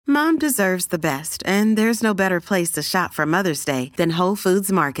Mom deserves the best, and there's no better place to shop for Mother's Day than Whole Foods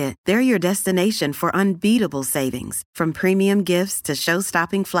Market. They're your destination for unbeatable savings, from premium gifts to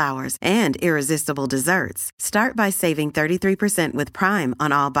show-stopping flowers and irresistible desserts. Start by saving 33% with Prime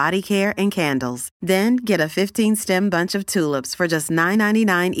on all body care and candles. Then get a 15-stem bunch of tulips for just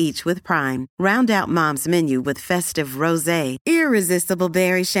 $9.99 each with Prime. Round out Mom's menu with festive rosé, irresistible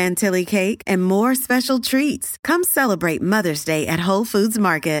berry chantilly cake, and more special treats. Come celebrate Mother's Day at Whole Foods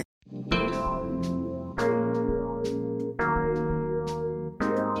Market.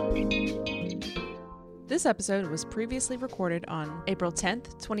 This episode was previously recorded on April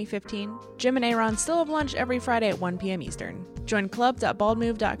 10th, 2015. Jim and Aaron still have lunch every Friday at 1 p.m. Eastern. Join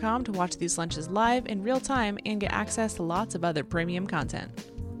club.baldmove.com to watch these lunches live in real time and get access to lots of other premium content.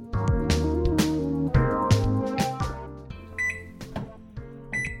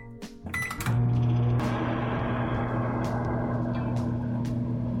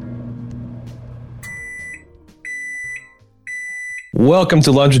 Welcome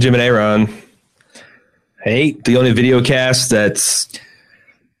to Lunch with Jim and Aaron. Hey, the only video cast that's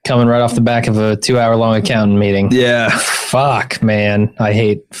coming right off the back of a 2-hour-long accountant meeting. Yeah. Fuck, man. I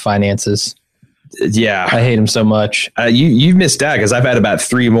hate finances. Yeah. I hate them so much. You've missed out because I've had about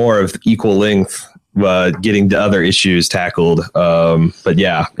 3 more of equal length getting the other issues tackled. But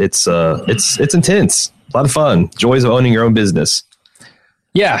yeah, it's intense. A lot of fun. Joys of owning your own business.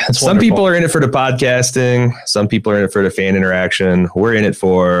 Yeah. It's some people are in it for the podcasting. Some people are in it for the fan interaction. We're in it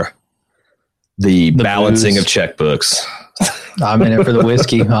for the balancing booze. Of checkbooks. I'm in it for the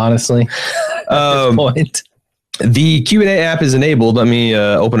whiskey, honestly. At this point. The Q&A app is enabled. Let me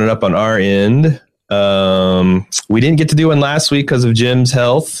open it up on our end. We didn't get to do one last week because of Jim's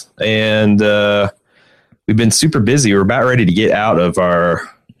health, and we've been super busy. We're about ready to get out of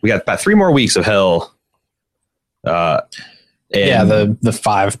we got about 3 more weeks of hell. The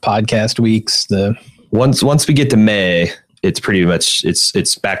 5 podcast weeks. Once we get to May, it's pretty much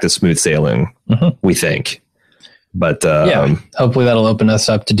it's back to smooth sailing. We think, but hopefully that'll open us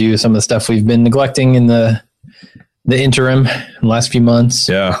up to do some of the stuff we've been neglecting in the interim in the last few months.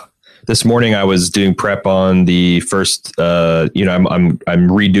 Yeah, this morning I was doing prep on the first. I'm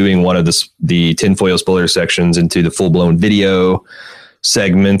redoing one of the tinfoil spoiler sections into the full blown video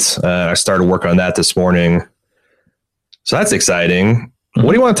segment. I started work on that this morning. So that's exciting.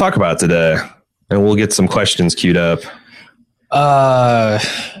 What do you want to talk about today? And we'll get some questions queued up. I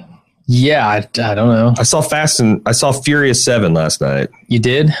don't know. I saw Furious 7 last night. You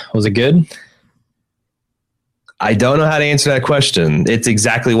did? Was it good? I don't know how to answer that question. It's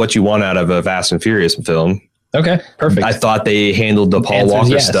exactly what you want out of a Fast and Furious film. Okay, perfect. I thought they handled the Paul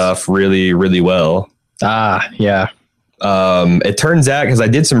Walker stuff really, really well. Yeah. It turns out, because I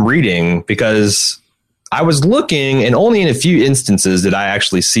did some reading, because I was looking, and only in a few instances did I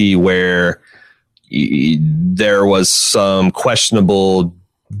actually see where there was some questionable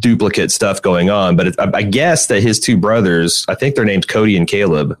duplicate stuff going on. But I guess that his 2 brothers, I think they're named Cody and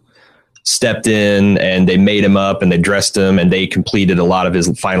Caleb, stepped in and they made him up and they dressed him and they completed a lot of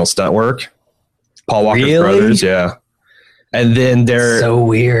his final stunt work. Paul Walker's brothers, yeah. And then so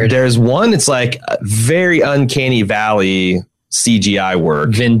weird. There's one, it's like a very uncanny valley CGI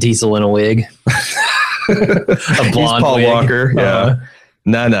work. Vin Diesel in a wig. A blonde Paul wig. Walker. Yeah.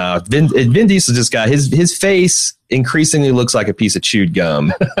 No. Vin Diesel just got his face increasingly looks like a piece of chewed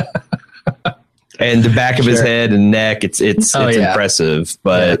gum. And the back of his head and neck, it's impressive.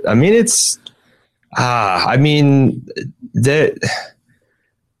 But I mean,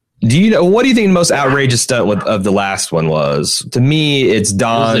 what do you think the most outrageous stunt of the last one was? To me, it's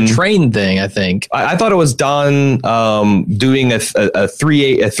Don. It was a train thing, I think. I thought it was Don doing a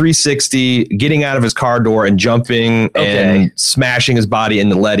 360, getting out of his car door and jumping and smashing his body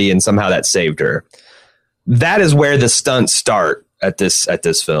into Letty, and somehow that saved her. That is where the stunts start at this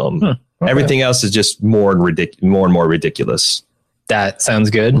film. Okay. Everything else is just more and more ridiculous. That sounds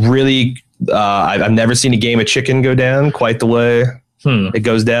good. Really, I've never seen a game of chicken go down quite the way it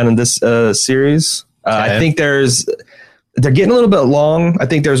goes down in this series. I think they're getting a little bit long. I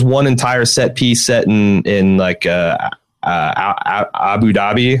think there's one entire set piece set in like Abu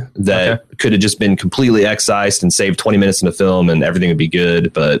Dhabi that could have just been completely excised and saved 20 minutes in the film and everything would be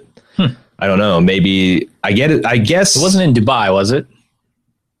good. But I don't know. Maybe I get it. I guess it wasn't in Dubai, was it?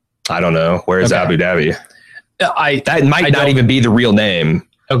 I don't know. Where is Abu Dhabi? That might not even be the real name.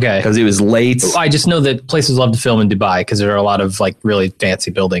 Okay. Because it was late. I just know that places love to film in Dubai because there are a lot of like really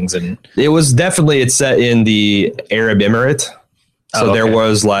fancy buildings. And it was definitely, it's set in the Arab Emirate. So there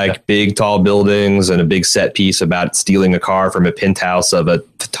was like big tall buildings and a big set piece about stealing a car from a penthouse of a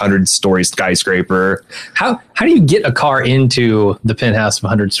 100-story skyscraper. How do you get a car into the penthouse of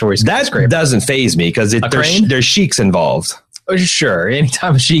a 100-story skyscraper? That doesn't faze me because there's sheiks involved. Oh, sure.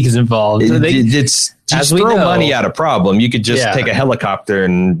 Anytime a sheik is involved, it's just throw money at a problem. You could just take a helicopter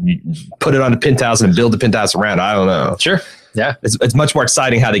and put it on a penthouse and build the penthouse around. I don't know. Sure. Yeah. It's much more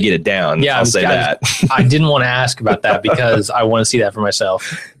exciting how they get it down. Yeah, I'll say that. I didn't want to ask about that because I want to see that for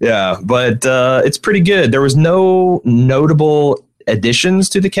myself. Yeah, but it's pretty good. There was no notable additions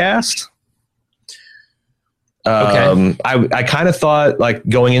to the cast. Okay. I kind of thought, like,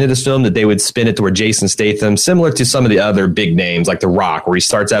 going into this film that they would spin it to where Jason Statham, similar to some of the other big names like The Rock, where he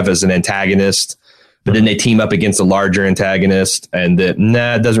starts off as an antagonist, but then they team up against a larger antagonist, and it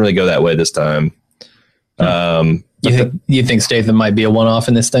doesn't really go that way this time. You think Statham might be a one-off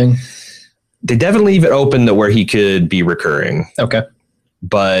in this thing? They definitely leave it open to where he could be recurring. Okay.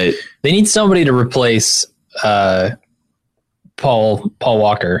 But they need somebody to replace Paul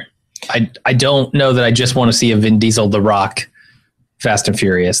Walker. I don't know that I just want to see a Vin Diesel, The Rock, Fast and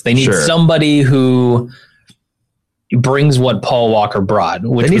Furious. They need somebody who brings what Paul Walker brought,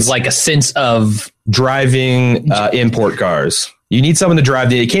 which was like a sense of driving import cars. You need someone to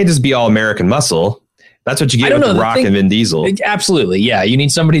drive it can't just be all American muscle. That's what you get with The Rock and Vin Diesel. Absolutely, yeah. You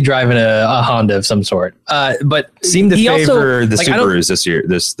need somebody driving a Honda of some sort. But seem to favor the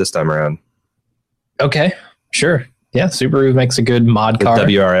Subarus this time around. Okay, sure. Yeah, Subaru makes a good mod car.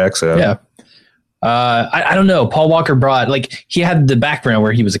 WRX. Yeah. I don't know. Paul Walker brought, like, he had the background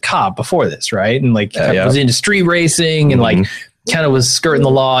where he was a cop before this, right? And like was into street racing and like kind of was skirting the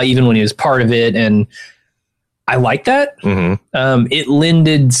law even when he was part of it. And I like that. It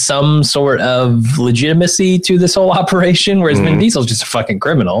lended some sort of legitimacy to this whole operation, whereas Vin Diesel's just a fucking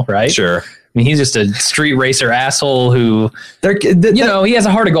criminal, right? Sure. I mean, he's just a street racer asshole who, he has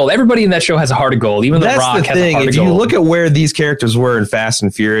a heart of gold. Everybody in that show has a heart of gold. Even The Rock has a heart of gold. If you look at where these characters were in Fast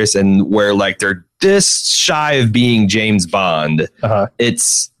and Furious and where like they're this shy of being James Bond,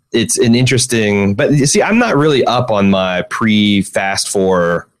 it's an interesting. But you see, I'm not really up on my pre-Fast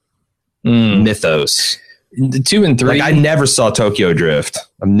 4 mythos. The 2 and 3. Like, I never saw Tokyo Drift.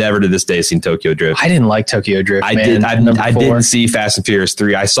 I've never to this day seen Tokyo Drift. I didn't like Tokyo Drift. I didn't see Fast and Furious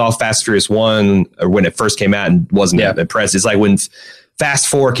 3. I saw Fast and Furious 1 when it first came out and wasn't impressed. It's like when Fast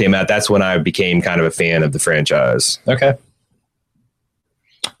 4 came out, that's when I became kind of a fan of the franchise. Okay.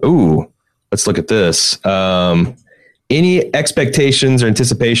 Ooh, let's look at this. Any expectations or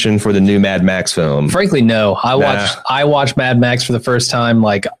anticipation for the new Mad Max film? Frankly, no. I watched Mad Max for the first time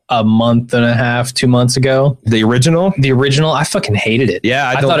like a month and a half, 2 months ago. The original? The original. I fucking hated it. Yeah,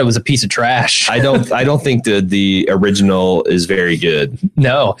 I thought it was a piece of trash. I don't think the original is very good.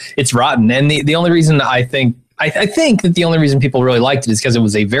 No, it's rotten. And the only reason I think that the only reason people really liked it is because it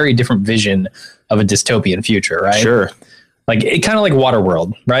was a very different vision of a dystopian future, right? Sure. Like it kind of like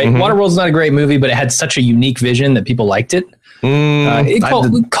Waterworld, right? Waterworld's not a great movie, but it had such a unique vision that people liked it.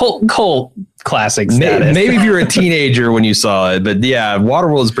 Cult classic status. Maybe if you were a teenager when you saw it, but yeah,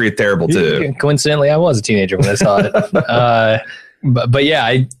 Waterworld is pretty terrible too. Coincidentally, I was a teenager when I saw it. But yeah,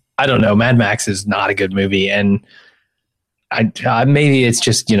 I don't know. Mad Max is not a good movie, and I maybe it's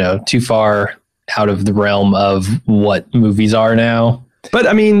just too far out of the realm of what movies are now. But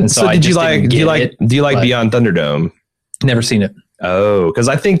I mean, so do you like Beyond Thunderdome? Never seen it. Oh, because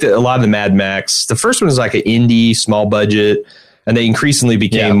I think that a lot of the Mad Max, the first one was like an indie, small budget, and they increasingly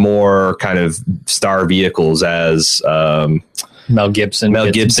became more kind of star vehicles as Mel Gibson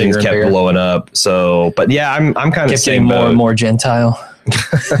kept blowing up. So, but yeah, I'm kind of getting more and more Gentile.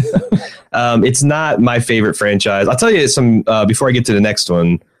 It's not my favorite franchise. I'll tell you some before I get to the next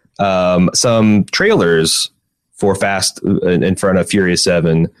one. Some trailers for Fast in front of Furious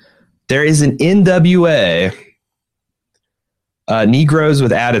 7. There is an NWA. Negroes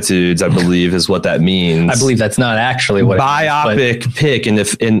with Attitudes, I believe, is what that means. I believe that's not actually what biopic pick in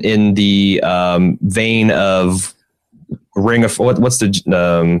the vein of Ring of what's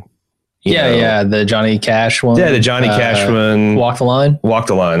the the Johnny Cash one. Yeah, the Johnny Cash one. Walk the Line. Walk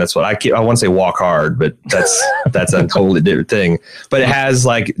the Line. That's what I want to say. Walk Hard, but that's a totally different thing. But it has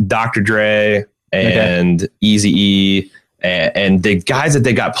like Dr. Dre and Eazy-E. And the guys that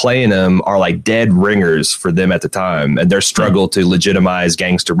they got playing them are like dead ringers for them at the time, and their struggle to legitimize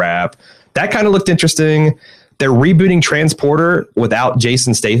gangster rap. That kind of looked interesting. They're rebooting Transporter without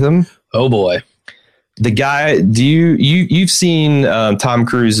Jason Statham. Oh boy, the guy. You've seen Tom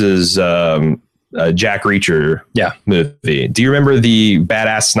Cruise's Jack Reacher Yeah. movie. Do you remember the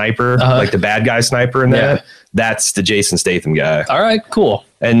badass sniper, like the bad guy sniper in that? Yeah. That's the Jason Statham guy. All right, cool.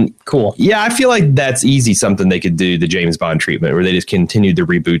 And cool. Yeah, I feel like that's easy. Something they could do, the James Bond treatment, where they just continue to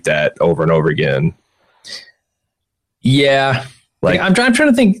reboot that over and over again. Yeah. Like I'm trying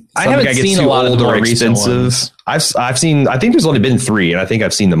to think. I haven't seen a lot of the more recent ones. I've seen. I think there's only been 3, and I think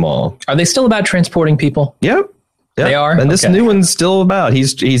I've seen them all. Are they still about transporting people? Yep. They are. And this new one's still about.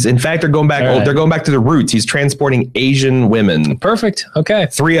 He's. In fact, they're going back. Right. They're going back to the roots. He's transporting Asian women. Perfect. Okay.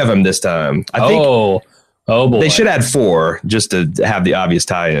 3 of them this time. I think. Oh boy. They should add 4 just to have the obvious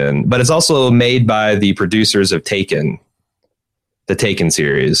tie-in. But it's also made by the producers of Taken, the Taken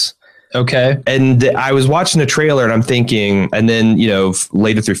series. Okay. And I was watching the trailer and I'm thinking, and then,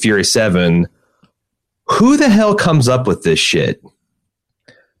 later through Fury 7, who the hell comes up with this shit?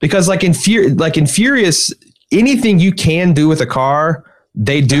 Because like in Furious, anything you can do with a car,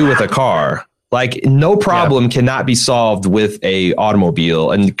 they do with a car. Like no problem cannot be solved with a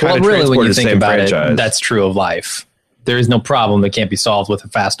automobile, and kind of really, when you the think same about franchise. It, that's true of life. There is no problem that can't be solved with a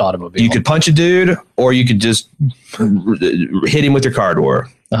fast automobile. You could punch a dude, or you could just hit him with your car door.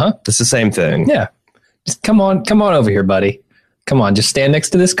 It's the same thing. Yeah. Just come on over here, buddy. Come on, just stand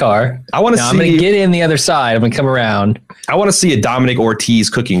next to this car. I want to see. I'm going to get in the other side. I'm going to come around. I want to see a Dominic Ortiz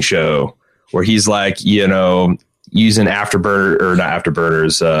cooking show where he's like, using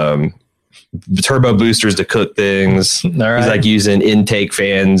turbo boosters to cook things. All right. He's like using intake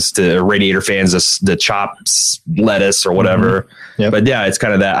fans radiator fans to chop lettuce or whatever. Mm-hmm. Yep. But yeah, it's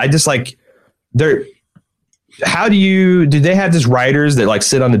kind of that. I just like do they have just writers that like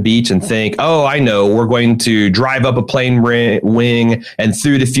sit on the beach and think, oh, I know, we're going to drive up a plane wing and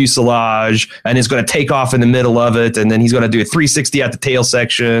through the fuselage, and it's going to take off in the middle of it, and then he's going to do a 360 at the tail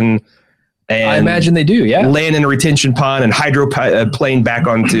section. And I imagine they do, yeah. Land in a retention pond and hydroplane back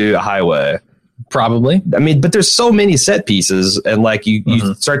onto a highway. Probably. I mean, but there's so many set pieces, and like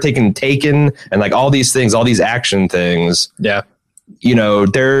you start taking Taken and like all these things, all these action things. Yeah.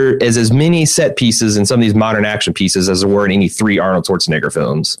 There is as many set pieces in some of these modern action pieces as there were in any 3 Arnold Schwarzenegger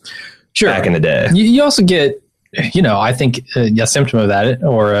films. Sure. Back in the day. You also get, I think a symptom of that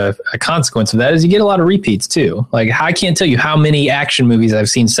or a consequence of that is you get a lot of repeats too. Like I can't tell you how many action movies I've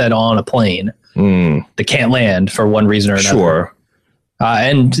seen set on a plane that can't land for one reason or another. Sure.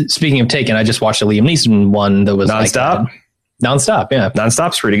 And speaking of Taken, I just watched a Liam Neeson one that was Nonstop. Nonstop, yeah.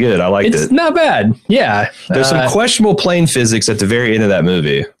 Nonstop's pretty good. I liked it. It's not bad. Yeah. There's some questionable plane physics at the very end of that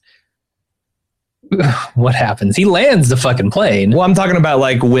movie. What happens? He lands the fucking plane. Well, I'm talking about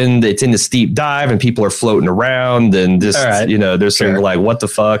like when it's in the steep dive and people are floating around and just, there's some like, what the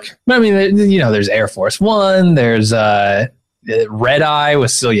fuck? I mean, there's Air Force One. There's Red Eye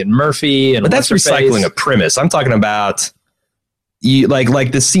with Cillian Murphy. But that's recycling a premise. I'm talking about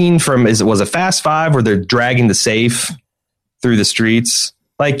like the scene from, was it Fast Five where they're dragging the safe through the streets?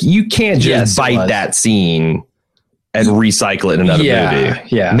 Like you can't just bite that scene and recycle it in another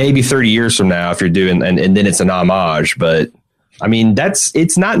movie. Yeah. Maybe 30 years from now if you're doing, and then it's an homage. But I mean,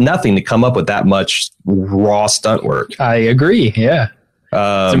 it's not nothing to come up with that much raw stunt work. I agree. Yeah.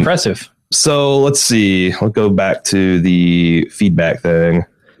 It's impressive. So let's see. I'll go back to the feedback thing.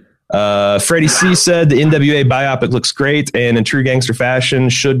 Freddie C said the NWA biopic looks great, and in true gangster fashion,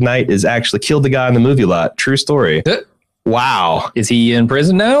 Suge Knight is actually killed the guy in the movie lot. True story. Wow. Is he in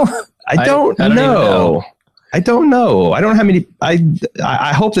prison now? I don't know. I don't know. I don't know how many.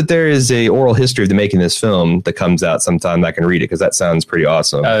 I hope that there is a oral history of the making of this film that comes out sometime. I can read it because that sounds pretty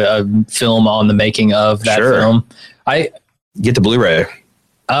awesome. A film on the making of that film. I get the Blu-ray.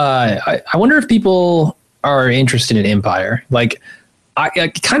 I wonder if people are interested in Empire. Like,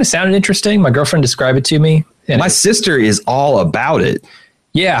 it kind of sounded interesting. My girlfriend described it to me. And my sister is all about it.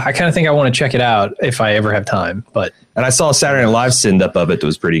 Yeah, I kind of think I want to check it out if I ever have time. And I saw a Saturday Night Live send-up of it that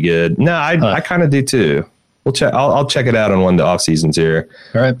was pretty good. No, I kind of do too. We'll check. I'll check it out on one of the off seasons here.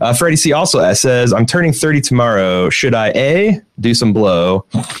 All right. Freddie C also says, I'm turning 30 tomorrow. Should I A, do some blow,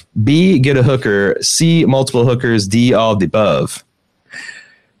 B, get a hooker, C, multiple hookers, D, all of the above?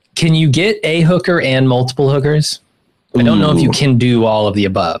 Can you get a hooker and multiple hookers? I don't know if you can do all of the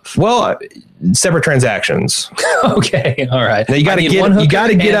above. Well, separate transactions. Okay. All right. Now you got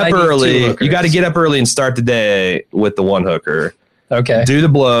to get up early. You got to get up early and start the day with the one hooker. Okay. Do the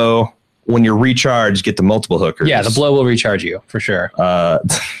blow. When you're recharged, get the multiple hookers. Yeah, the blow will recharge you for sure. Glove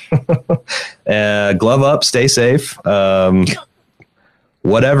up, stay safe.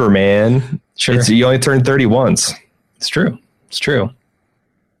 Whatever, man. Sure. You only turn 30 once. It's true.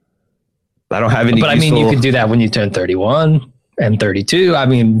 I don't have any. But I mean, you could do that when you turn 31 and 32. I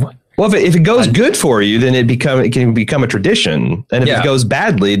mean, Well, if it goes good for you, then it can become a tradition. And if it goes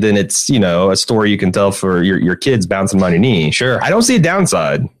badly, then it's, a story you can tell for your kids bouncing on your knee. Sure. I don't see a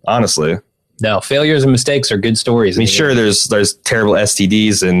downside, honestly. No, failures and mistakes are good stories. I mean, sure, there's terrible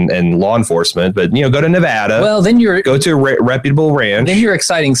STDs and law enforcement, but go to Nevada. Well, then go to a reputable ranch. Then your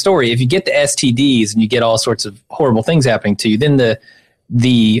exciting story. If you get the STDs and you get all sorts of horrible things happening to you, then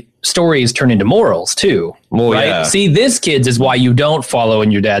the stories turn into morals too. Well, right? Yeah. See, this, kids, is why you don't follow in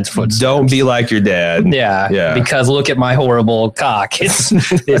your dad's footsteps. Don't be like your dad. Yeah. Because look at my horrible cock. It's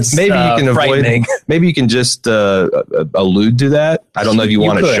maybe you can avoid. Maybe you can just allude to that. I don't know if you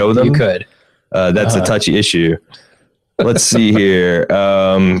want to show them. You could. That's a touchy issue. Let's see here.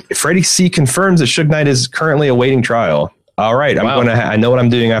 Freddie C confirms that Suge Knight is currently awaiting trial. All right, I know what I'm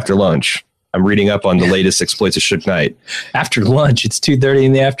doing after lunch. I'm reading up on the latest exploits of Suge Knight. After lunch, it's 2:30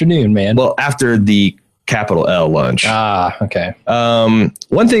 in the afternoon, man. Well, after the capital L lunch. Ah, okay.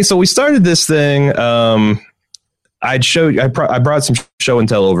 One thing. So we started this thing. I brought some show and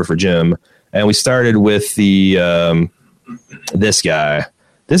tell over for Jim, and we started with the this guy.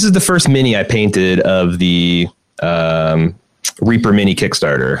 This is the first mini I painted of the Reaper Mini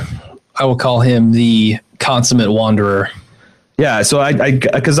Kickstarter. I will call him the consummate wanderer. Yeah, so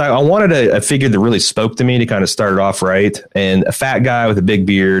I wanted a figure that really spoke to me to kind of start it off right, and a fat guy with a big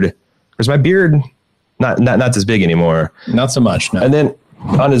beard. Because my beard not this big anymore. Not so much. No. And then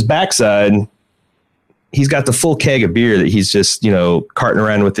on his backside, he's got the full keg of beer that he's just carting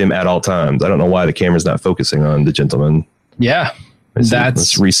around with him at all times. I don't know why the camera's not focusing on the gentleman. Yeah,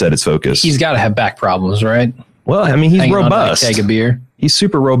 let's reset its focus. He's got to have back problems, right? Well, I mean, he's robust. Keg of beer. He's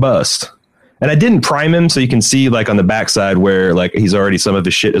super robust. And I didn't prime him, so you can see like on the backside where like he's already, some of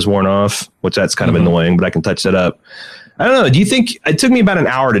his shit is worn off, which that's kind of annoying, but I can touch that up. I don't know. Do you think it took me about an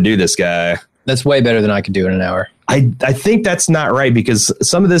hour to do this guy? That's way better than I could do in an hour. I think that's not right, because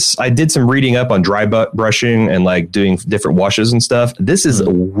some of this, I did some reading up on dry brushing and like doing different washes and stuff. This is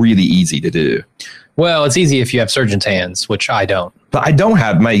really easy to do. Well, it's easy if you have surgeon's hands, which I don't. But I don't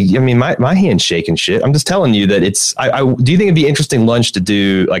have my hand's shaking shit. I'm just telling you that do you think it'd be interesting lunch to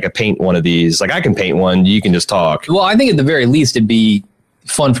do like a paint one of these? Like I can paint one, you can just talk. Well, I think at the very least it'd be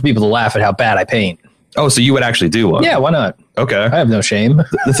fun for people to laugh at how bad I paint. Oh, so you would actually do one? Yeah, why not? Okay. I have no shame.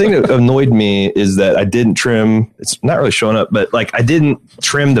 The thing that annoyed me is that I didn't trim, it's not really showing up, but like I didn't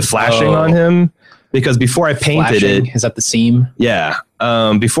trim the flashing on him, because before I painted it. Is that the seam? Yeah.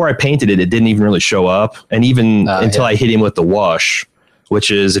 Before I painted it, it didn't even really show up. And even until I hit him with the wash,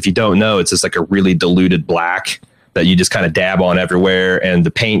 which is, if you don't know, it's just like a really diluted black that you just kind of dab on everywhere. And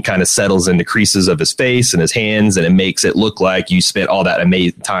the paint kind of settles in the creases of his face and his hands. And it makes it look like you spent all that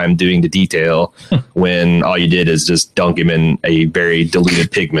amazing time doing the detail when all you did is just dunk him in a very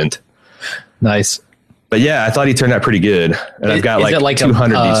diluted pigment. Nice. But yeah, I thought he turned out pretty good. And I've got like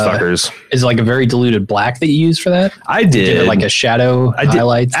 200 of these fuckers. Is it like a very diluted black that you used for that? I did. You did like a shadow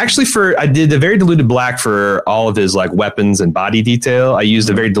highlights? Actually, I did the very diluted black for all of his like weapons and body detail. I used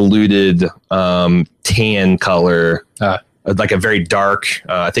a very diluted tan color, like a very dark,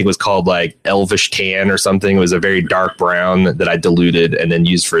 I think it was called like Elvish Tan or something. It was a very dark brown that I diluted and then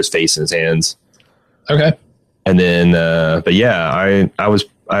used for his face and his hands. Okay. And then, but yeah, I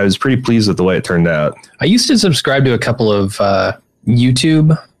was pretty pleased with the way it turned out. I used to subscribe to a couple of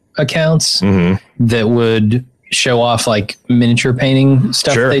YouTube accounts that would show off like miniature painting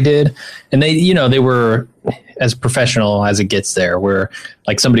stuff they did. And they were as professional as it gets there, where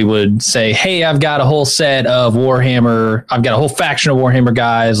like somebody would say, hey, I've got a whole set of Warhammer. I've got a whole faction of Warhammer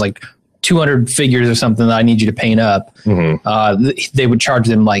guys, like 200 figures or something that I need you to paint up. They would charge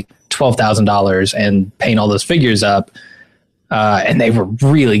them like $12,000 and paint all those figures up. And they were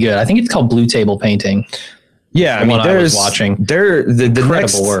really good. I think it's called Blue Table Painting. Yeah, I mean, I was watching. The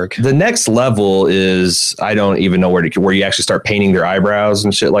incredible work. The next level is, I don't even know where you actually start painting their eyebrows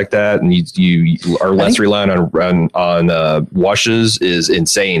and shit like that, and you are less reliant on washes is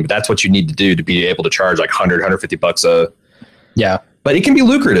insane. But that's what you need to do to be able to charge like $150 Yeah, but it can be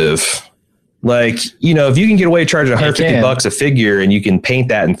lucrative. Like, if you can get away charging $150 a figure and you can paint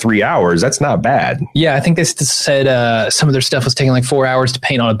that in 3 hours, that's not bad. Yeah, I think they said some of their stuff was taking like 4 hours to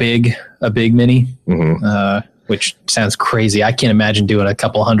paint on a big mini, which sounds crazy. I can't imagine doing a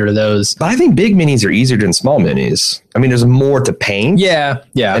couple hundred of those. But I think big minis are easier than small minis. I mean, there's more to paint. Yeah.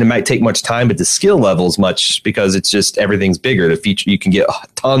 And it might take much time, but the skill level is much, because it's just everything's bigger. The feature, you can get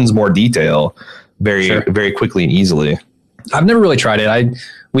tons more detail very quickly and easily. I've never really tried it.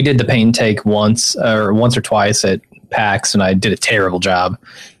 We did the paint take once or twice at PAX, and I did a terrible job.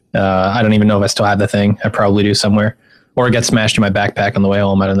 I don't even know if I still have the thing. I probably do somewhere. Or it got smashed in my backpack on the way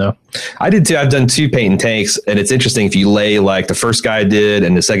home. I don't know. I did too. I've done 2 paint and tanks, and it's interesting if you lay like the first guy did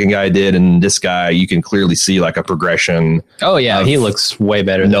and the second guy did and this guy, you can clearly see like a progression. Oh yeah, he looks way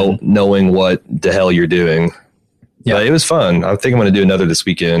better. Knowing what the hell you're doing. Yeah, it was fun. I think I'm going to do another this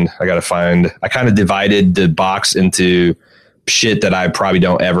weekend. I kind of divided the box into shit that I probably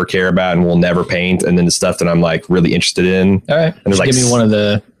don't ever care about and will never paint, and then the stuff that I'm like really interested in. All right, and give me one of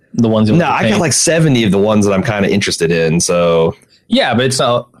the ones. No, I got like 70 of the ones that I'm kind of interested in. So yeah, but it's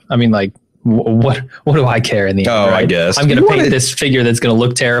not. I mean, like, what do I care in the end? Oh, right? I guess I'm going to paint this figure that's going to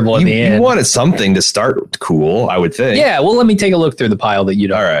look terrible in the end. You wanted something to start cool, I would think. Yeah, well, let me take a look through the pile that you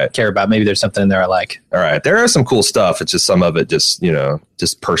don't care about. Maybe there's something in there I like. All right, there are some cool stuff. It's just some of it just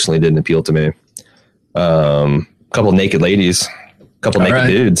personally didn't appeal to me. Couple naked ladies, couple naked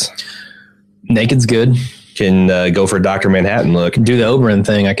dudes. Naked's good. Can go for a Dr. Manhattan look. Do the Oberyn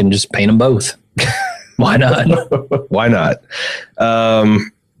thing. I can just paint them both. Why not? Why not?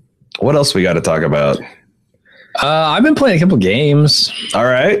 What else we got to talk about? I've been playing a couple games. All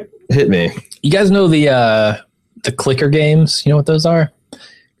right, hit me. You guys know the clicker games? You know what those are?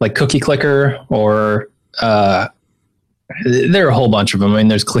 Like Cookie Clicker, or there are a whole bunch of them. I mean,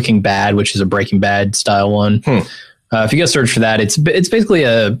 there's Clicking Bad, which is a Breaking Bad style one. If you go search for that, it's basically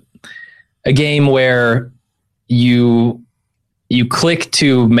a game where you click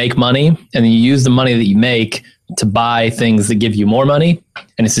to make money, and then you use the money that you make to buy things that give you more money.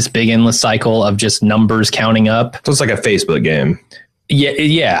 And it's this big endless cycle of just numbers counting up. So it's like a Facebook game.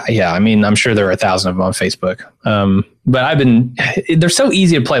 Yeah. I mean, I'm sure there are 1,000 of them on Facebook. But they're so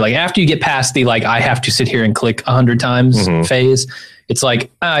easy to play. Like after you get past the, like, I have to sit here and click 100 times phase, it's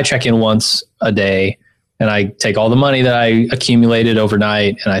like, I check in once a day and I take all the money that I accumulated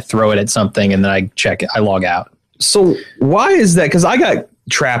overnight and I throw it at something, and then I check it, I log out. So why is that? Because I got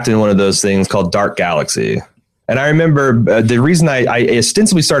trapped in one of those things called Dark Galaxy. And I remember the reason I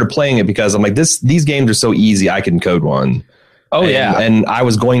ostensibly started playing it because I'm like, these games are so easy, I can code one. Oh, yeah. And I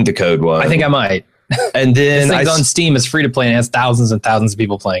was going to code one. I think I might. And then this thing's on Steam. It's free to play and it has thousands and thousands of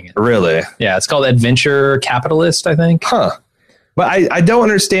people playing it. Really? Yeah, it's called Adventure Capitalist, I think. Huh. But I don't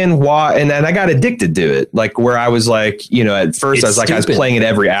understand why. And I got addicted to it. Like where I was like, at first I was playing it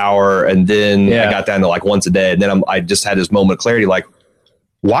every hour, and then I got down to like once a day. And then I just had this moment of clarity, like,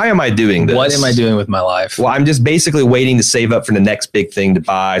 why am I doing this? What am I doing with my life? Well, I'm just basically waiting to save up for the next big thing to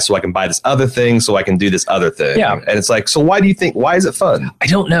buy so I can buy this other thing so I can do this other thing. Yeah. And it's like, so why is it fun? I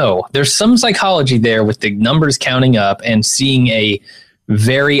don't know. There's some psychology there with the numbers counting up and seeing a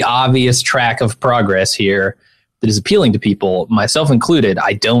very obvious track of progress here that is appealing to people, myself included.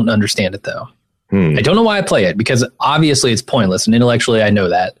 I don't understand it, though. I don't know why I play it, because obviously it's pointless, and intellectually I know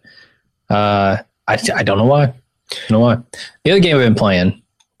that. I don't know why. The other game I've been playing,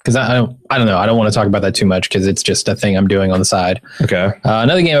 because I don't know. I don't want to talk about that too much because it's just a thing I'm doing on the side. Okay.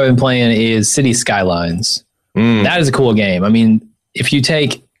 Another game I've been playing is City Skylines. That is a cool game. I mean, if you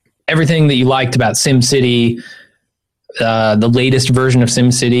take everything that you liked about SimCity, the latest version of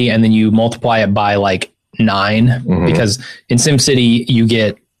SimCity, and then you multiply it by like 9, because in SimCity you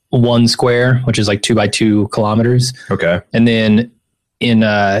get 1 square, which is like 2 by 2 kilometers. Okay. And then in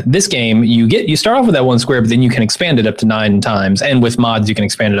this game, you start off with that 1 square, but then you can expand it up to 9 times. And with mods, you can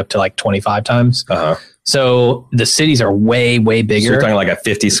expand it up to like 25 times. So the cities are way, way bigger. So you're talking like a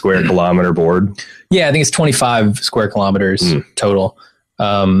 50 square kilometer board? Yeah, I think it's 25 square kilometers total.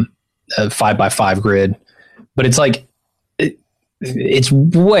 5x5 grid. But it's like, it's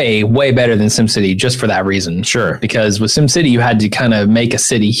way, way better than SimCity just for that reason. Sure. Because with SimCity, you had to kind of make a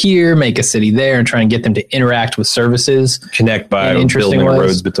city here, make a city there, and try and get them to interact with services. Connect by building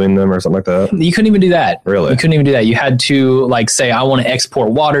roads between them or something like that. You couldn't even do that. Really? You couldn't even do that. You had to like say, I want to export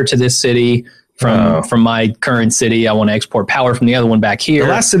water to this city from my current city. I want to export power from the other one back here.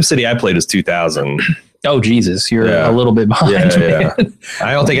 The last SimCity I played was 2000. Oh, Jesus. You're a little bit behind. Yeah.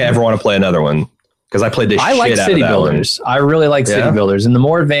 I don't think I ever want to play another one. Because I played this shit out of that one. I like city builders. I really like city builders. And the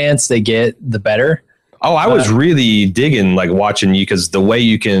more advanced they get, the better. Oh, I was really digging like watching you, because the way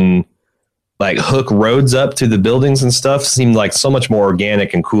you can like hook roads up to the buildings and stuff seemed like so much more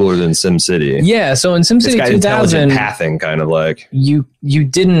organic and cooler than SimCity. Yeah. So in SimCity 2000, pathing kind of like you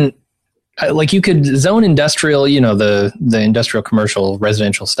didn't like, you could zone industrial, the industrial, commercial,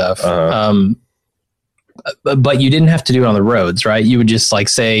 residential stuff. But you didn't have to do it on the roads, right? You would just like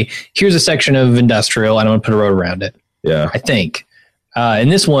say, here's a section of industrial, and I'm going to put a road around it. Yeah. I think. In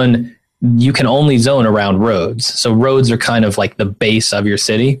this one, you can only zone around roads. So roads are kind of like the base of your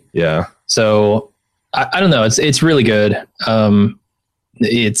city. Yeah. So I don't know. It's really good.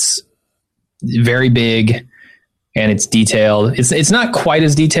 It's very big. and it's detailed. It's not quite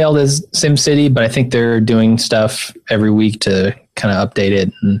as detailed as SimCity, but I think they're doing stuff every week to kind of update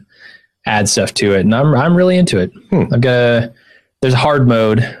it and add stuff to it. And I'm really into it. There's a hard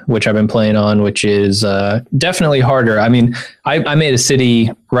mode, which I've been playing on, which is definitely harder. I mean, I made a city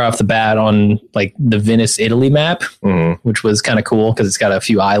right off the bat on like the Venice, Italy map, which was kind of cool because it's got a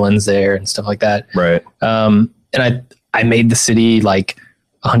few islands there and stuff like that. Right. And I made the city like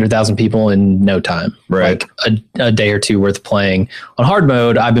 100,000 people in no time. Right. Like a day or two worth of playing. On hard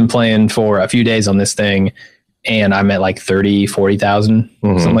mode, I've been playing for a few days on this thing, and I'm at like 30, 40,000,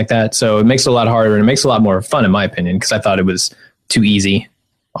 something like that. So it makes it a lot harder, and it makes it a lot more fun, in my opinion, because I thought it was too easy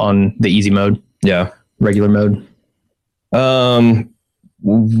on the easy mode. Yeah. Regular mode. I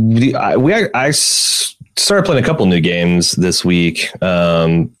started playing a couple new games this week.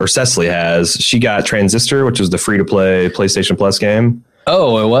 Or Cecily has. She got Transistor, which was the free-to-play PlayStation Plus game.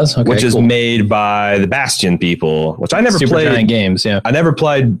 Oh, it was? Okay, which is made by the Bastion people, which I never played. Giant games, yeah. I never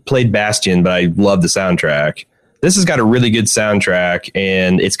played Bastion, but I love the soundtrack. This has got a really good soundtrack,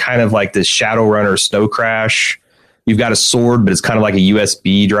 and it's kind of like this Shadowrunner Snow Crash. You've got a sword, but it's kind of like a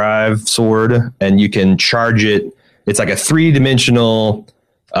USB drive sword, and you can charge it. It's like a 3-dimensional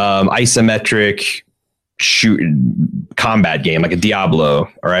isometric combat game, like a Diablo.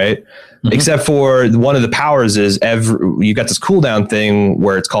 All right. Except for one of the powers is you got this cooldown thing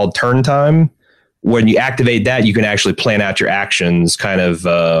where it's called turn time. When you activate that, you can actually plan out your actions, kind of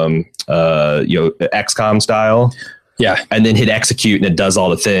XCOM style. Yeah. And then hit execute, and it does all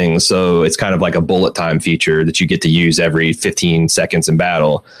the things. So it's kind of like a bullet time feature that you get to use every 15 seconds in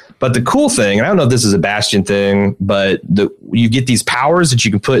battle. But the cool thing, and I don't know if this is a Bastion thing, but you get these powers that you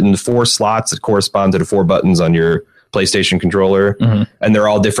can put in 4 slots that correspond to the 4 buttons on your PlayStation controller, and they're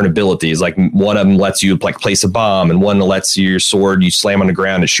all different abilities. Like one of them lets you like place a bomb, and one lets your sword, you slam on the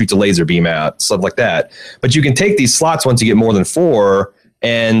ground, it shoots a laser beam out, stuff like that. But you can take these slots once you get more than 4,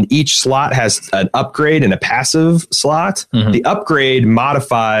 and each slot has an upgrade and a passive slot. The upgrade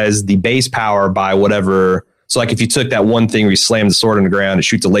modifies the base power by whatever. So like if you took that one thing where you slam the sword on the ground, it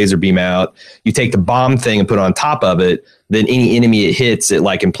shoots a laser beam out. You take the bomb thing and put it on top of it, then any enemy it hits, it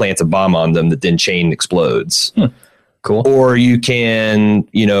like implants a bomb on them that then chain explodes. Cool. Or you can,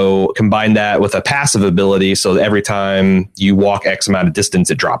 combine that with a passive ability. So every time you walk X amount of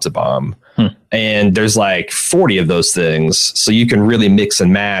distance, it drops a bomb. And there's like 40 of those things. So you can really mix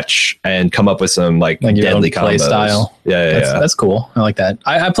and match and come up with some like deadly play combos. Style. Yeah. That's cool. I like that.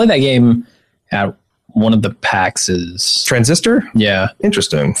 I played that game at one of the PAXs. Transistor? Yeah.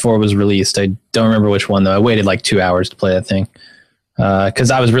 Interesting. Before it was released. I don't remember which one, though. I waited like 2 hours to play that thing. Because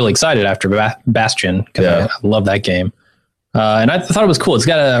I was really excited after Bastion, because I love that game. And I thought it was cool. It's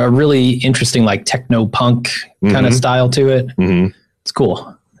got a really interesting like techno-punk kind of style to it. It's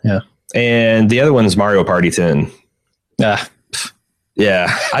cool. Yeah. And the other one is Mario Party 10. Yeah.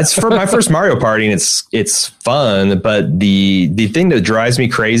 It's for my first Mario Party, and it's fun, but the thing that drives me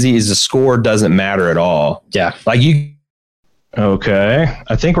crazy is the score doesn't matter at all. Yeah. Okay.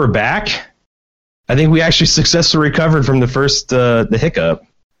 I think we're back. I think we actually successfully recovered from the first the hiccup.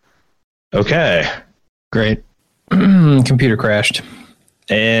 Okay. Great. Computer crashed.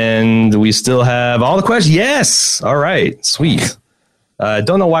 And we still have all the questions. Yes. All right. Sweet.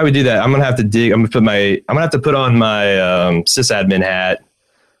 Don't know why we do that. I'm gonna have to dig. I'm gonna have to put on my sysadmin hat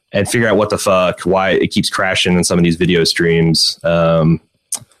and figure out what the fuck, why it keeps crashing in some of these video streams.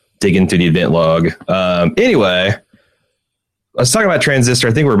 Dig into the event log. Anyway, let's talk about Transistor.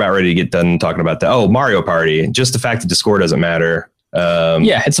 I think we're about ready to get done talking about that. Oh, Mario Party. Just the fact that the score doesn't matter.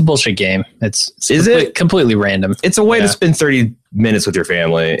 Yeah, it's a bullshit game. It's completely random. It's a way to spend 30 minutes with your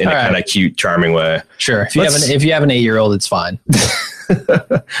family in a kind of cute, charming way. Sure. If you have an 8-year-old, it's fine.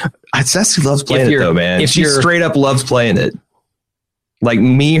 Ceci loves playing it though, man. She straight up loves playing it. Like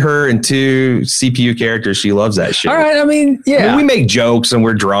me, her, and 2 CPU characters. She loves that shit. All right. I mean, yeah. I mean, we make jokes and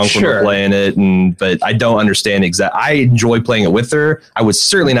we're drunk when we're playing it, but I don't understand I enjoy playing it with her. I would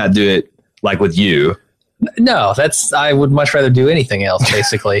certainly not do it like with you. No, I would much rather do anything else,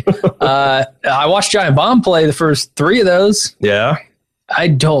 basically. I watched Giant Bomb play the first 3 of those. Yeah. I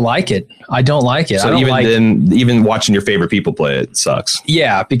don't like it. So even watching your favorite people play it sucks.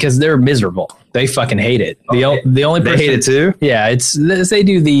 Yeah, because they're miserable. They fucking hate it. The only person, they hate it too. Yeah, they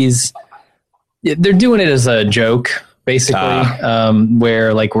do these. They're doing it as a joke, basically,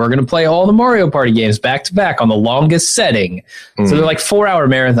 where like we're gonna play all the Mario Party games back to back on the longest setting. So they're like 4-hour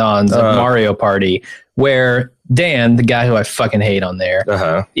marathons of Mario Party, where Dan, the guy who I fucking hate on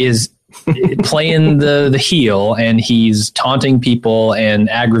there, is playing the heel, and he's taunting people and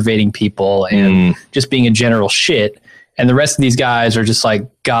aggravating people and just being a general shit. And the rest of these guys are just like,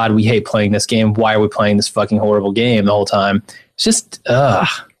 God, we hate playing this game. Why are we playing this fucking horrible game the whole time? It's just,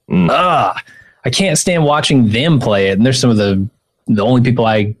 I can't stand watching them play it. And they're some of the only people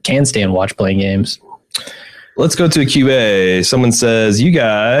I can stand watch playing games. Let's go to a QA. Someone says, you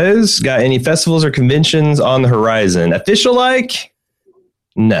guys got any festivals or conventions on the horizon? Official like?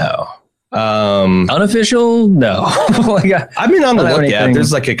 No. Unofficial? No. I've been on the lookout.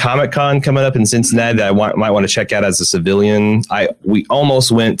 There's like a Comic-Con coming up in Cincinnati that I might want to check out as a civilian. We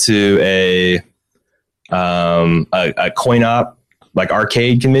almost went to a coin op, like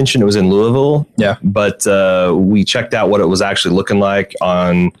arcade convention. It was in Louisville. Yeah. But we checked out what it was actually looking like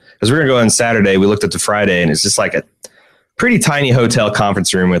because we were going to go on Saturday. We looked at the Friday, and it's just like a pretty tiny hotel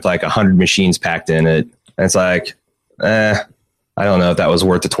conference room with like 100 machines packed in it. And it's like, I don't know if that was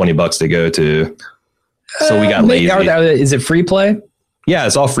worth the $20 to go to. So we got lazy. Is it free play? Yeah,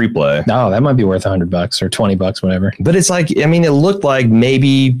 it's all free play. No, that might be worth $100 or $20, whatever. But it's like, I mean, it looked like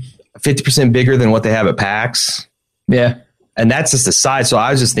maybe 50% bigger than what they have at PAX. Yeah. And that's just the size. So I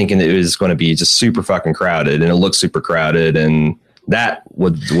was just thinking it was going to be just super fucking crowded, and it looks super crowded, and that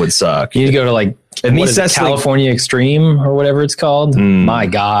would suck. You need to go to like California Extreme or whatever it's called. My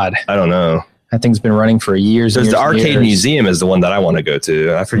God. I don't know. That thing's been running for years. There's the Arcade Museum is the one that I want to go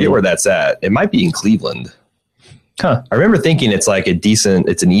to. I forget where that's at. It might be in Cleveland. Huh. I remember thinking it's like it's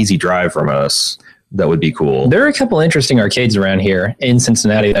an easy drive from us. That would be cool. There are a couple interesting arcades around here in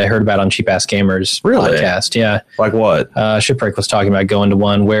Cincinnati that I heard about on Cheap Ass Gamers podcast. Yeah. Like what? Shipwreck was talking about going to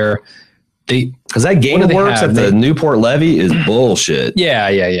one where because that Game Works at the Newport Levee is bullshit.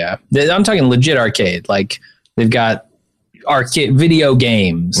 Yeah. I'm talking legit arcade. Like they've got arcade video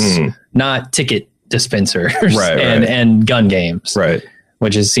games, not ticket dispensers and gun games. Right.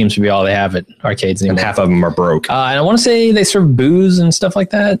 Which seems to be all they have at arcades anymore. And half of them are broke. And I want to say they serve booze and stuff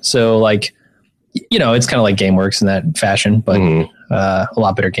like that. So like, it's kind of like GameWorks in that fashion, but a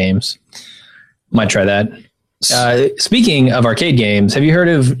lot better games. Might try that. Speaking of arcade games, have you heard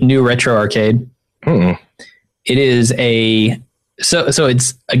of New Retro Arcade? It is so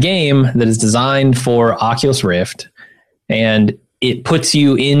it's a game that is designed for Oculus Rift, and it puts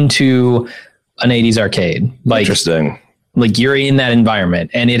you into an 80s arcade. Like, interesting. Like you're in that environment,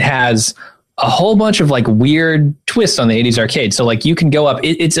 and it has a whole bunch of like weird twists on the 80s arcade. So like you can go up,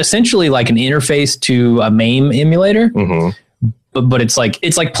 it's essentially like an interface to a MAME emulator, but it's like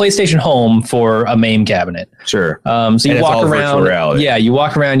PlayStation Home for a MAME cabinet. Sure. So you walk around. Yeah, you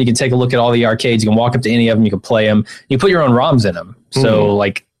walk around. You can take a look at all the arcades. You can walk up to any of them. You can play them. You put your own ROMs in them. So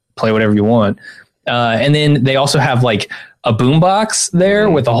like play whatever you want. And then they also have like a boombox there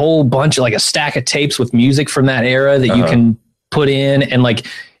with a whole bunch of like a stack of tapes with music from that era that you can put in, and like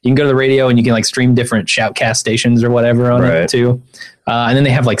you can go to the radio and you can like stream different Shoutcast stations or whatever on it too. And then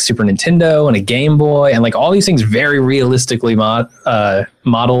they have like Super Nintendo and a Game Boy and like all these things very realistically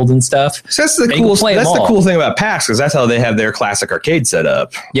modeled and stuff. So that's the cool thing about PAX, because that's how they have their classic arcade set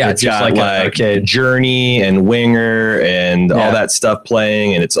up. Yeah, it's just got like arcade. Journey and Winger and all that stuff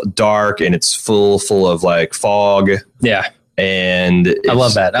playing, and it's dark and it's full of like fog. Yeah. And I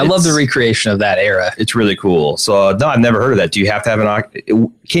love that. I love the recreation of that era. It's really cool. So no, I've never heard of that. Do you have to have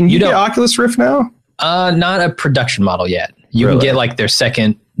can you get Oculus Rift now? Not a production model yet. You can get like their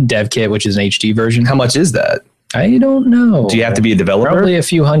second dev kit, which is an HD version. How much is that? I don't know. Do you have to be a developer? Probably a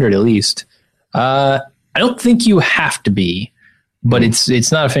few hundred at least. I don't think you have to be, but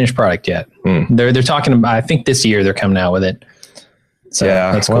it's not a finished product yet. They're talking about, I think this year they're coming out with it. So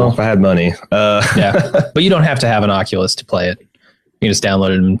that's cool. If I had money. But you don't have to have an Oculus to play it. You can just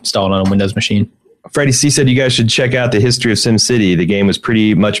download it and install it on a Windows machine. Freddie C said you guys should check out the history of SimCity. The game was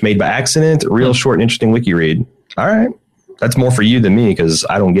pretty much made by accident. Real short and interesting wiki read. All right. That's more for you than me because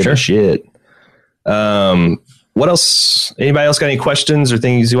I don't give a shit. What else? Anybody else got any questions or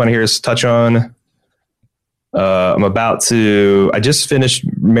things you want to hear us touch on? I just finished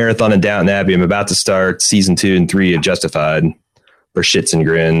Marathon and Downton Abbey. I'm about to start season 2 and 3 of Justified for shits and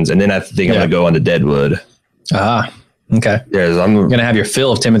grins. And then I think I'm going to go on to Deadwood. Okay. Yes, I'm going to have your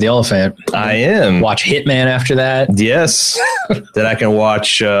fill of Timothy Olyphant. I am. Watch Hitman after that. Yes. Then I can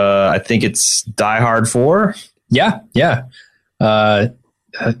watch, I think it's Die Hard 4. Yeah.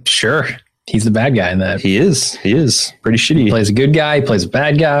 Sure. He's the bad guy in that. He is. Pretty shitty. He plays a good guy. He plays a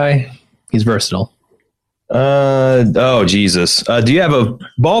bad guy. He's versatile. Oh, Jesus. Do you have a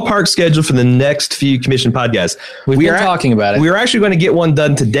ballpark schedule for the next few commission podcasts? We've been talking about it. We were actually going to get one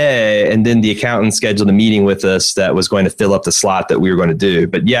done today, and then the accountant scheduled a meeting with us that was going to fill up the slot that we were going to do.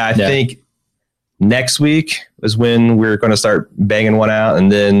 But I think next week is when we're going to start banging one out.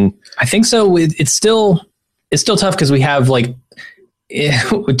 And then I think so. It's still tough because we have like,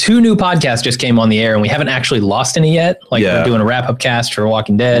 2 new podcasts just came on the air and we haven't actually lost any yet. Like we're doing a wrap-up cast for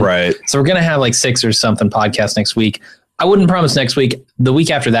Walking Dead. Right. So we're going to have like 6 or something podcasts next week. I wouldn't promise next week. The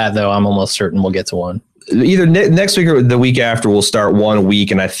week after that, though, I'm almost certain we'll get to one. Either next week or the week after, we'll start 1 week.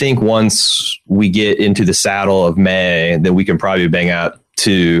 And I think once we get into the saddle of May, then we can probably bang out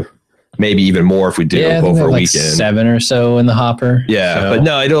 2, maybe even more if we do over a like weekend. 7 or so in the hopper. Yeah, so. But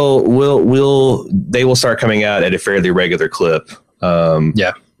no, they will start coming out at a fairly regular clip. In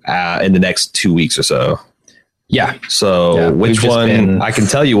the next 2 weeks or so. Yeah. So which one? I can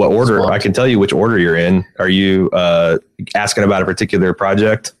tell you what order. I can tell you which order you're in. Are you asking about a particular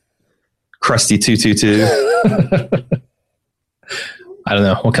project? Krusty 222. I don't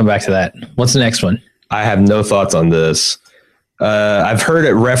know. We'll come back to that. What's the next one? I have no thoughts on this. I've heard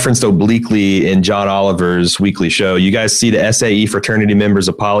it referenced obliquely in John Oliver's weekly show. You guys see the SAE fraternity member's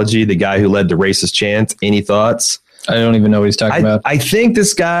apology? The guy who led the racist chant. Any thoughts? I don't even know what he's talking about. I think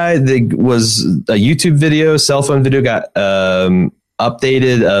this guy that was a YouTube video, cell phone video got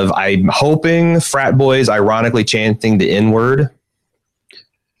updated of, I'm hoping, frat boys ironically chanting the N-word.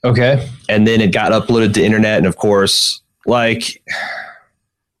 Okay. And then it got uploaded to internet. And of course, like,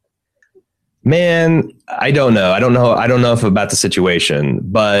 man, I don't know. I don't know if about the situation,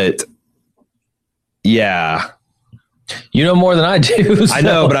 but yeah. You know more than I do. So. I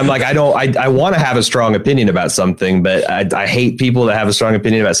know, but I'm like, I want to have a strong opinion about something, but I hate people that have a strong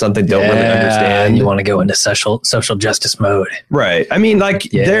opinion about something don't really understand. You want to go into social justice mode. Right. I mean,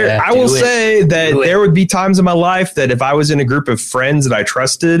 like I will say that there would be times in my life that if I was in a group of friends that I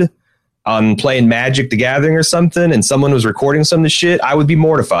trusted on playing Magic the Gathering or something, and someone was recording some of the shit, I would be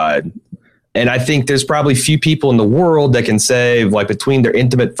mortified. And I think there's probably few people in the world that can say, like, between their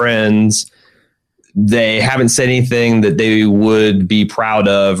intimate friends, they haven't said anything that they would be proud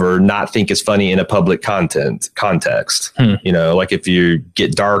of or not think is funny in a public context. You know, like if you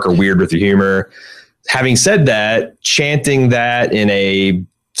get dark or weird with your humor. Having said that, chanting that in a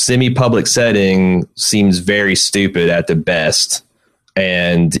semi-public setting seems very stupid at the best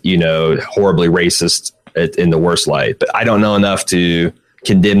and, you know, horribly racist in the worst light. But I don't know enough to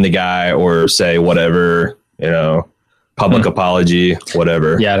condemn the guy or say whatever, you know, public apology,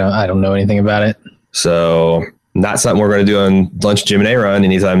 whatever. Yeah, I don't know anything about it. So not something we're going to do on Lunch Jim and Aaron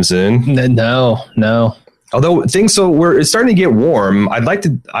anytime soon. No. Although it's starting to get warm. I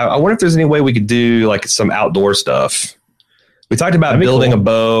wonder if there's any way we could do like some outdoor stuff. We talked about building a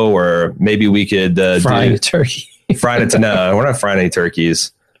bow, or maybe we could frying a turkey. No, we're not frying any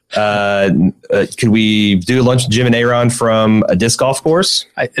turkeys. Could we do Lunch Jim and Aaron from a disc golf course?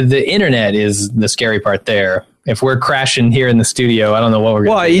 The internet is the scary part there. If we're crashing here in the studio, I don't know what we're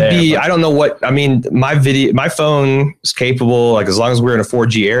going to do. I don't know what, I mean, my phone is capable, like as long as we're in a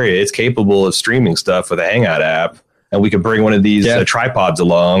 4G area, it's capable of streaming stuff with a Hangout app. And we could bring one of these tripods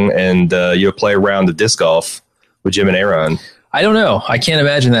along and you'll play around the disc golf with Jim and Aaron. I don't know. I can't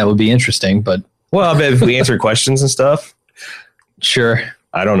imagine that would be interesting, but. Well, I bet if we answer questions and stuff. Sure.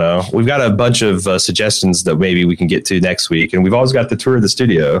 I don't know. We've got a bunch of suggestions that maybe we can get to next week. And we've always got the tour of the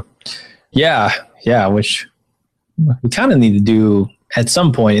studio. Yeah, which we kind of need to do at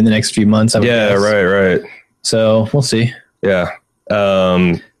some point in the next few months. Right. So we'll see. Yeah.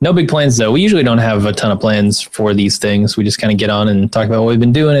 No big plans, though. We usually don't have a ton of plans for these things. We just kind of get on and talk about what we've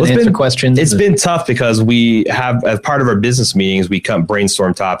been doing and answer questions. It's been tough because we have, as part of our business meetings, we come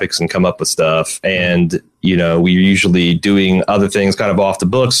brainstorm topics and come up with stuff. And, you know, we're usually doing other things kind of off the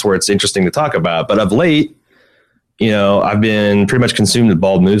books where it's interesting to talk about. But of late, you know, I've been pretty much consumed with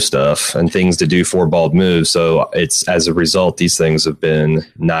Bald Move stuff and things to do for Bald Move. So it's, as a result, these things have been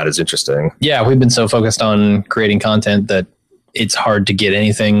not as interesting. Yeah, we've been so focused on creating content that it's hard to get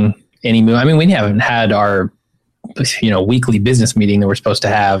any move. I mean, we haven't had our, weekly business meeting that we're supposed to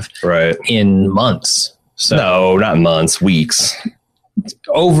have in months. So no, not months, weeks.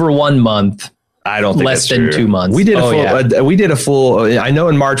 Over 1 month. I don't think less than true. 2 months. We did a full. I know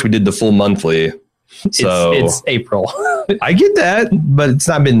in March we did the full monthly. So it's April. I get that, but it's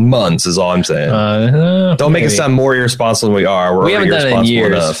not been months is all I'm saying. Don't make us sound more irresponsible than we are. We haven't done it in years.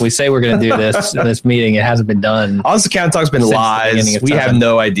 Enough. We say we're going to do this in this meeting. It hasn't been done. All this account talk's been lies. We have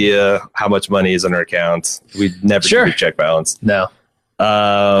no idea how much money is in our account. We never keep check balance. No.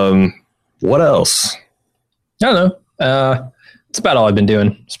 What else? I don't know. It's about all I've been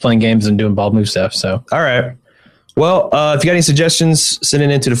doing. Just playing games and doing Bald Move stuff. So all right. Well, if you got any suggestions, send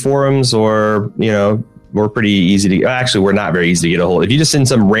it into the forums, or, we're pretty easy to, actually, we're not very easy to get a hold of. If you just send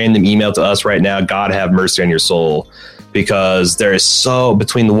some random email to us right now, God have mercy on your soul, because there is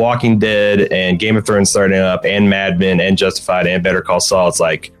between The Walking Dead and Game of Thrones starting up and Mad Men and Justified and Better Call Saul, it's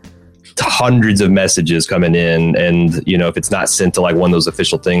like hundreds of messages coming in, and you know, if it's not sent to like one of those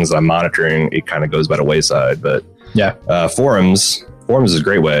official things that I'm monitoring, it kind of goes by the wayside. But yeah, forums is a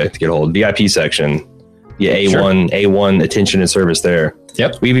great way to get a hold of VIP section. Yeah, A1 attention and service there.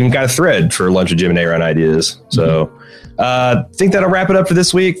 Yep. We've even got a thread for Lunch with Jim and Aaron ideas. So I think that'll wrap it up for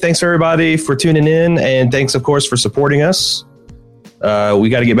this week. Thanks everybody for tuning in, and thanks of course for supporting us. We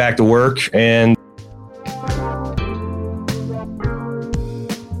got to get back to work, and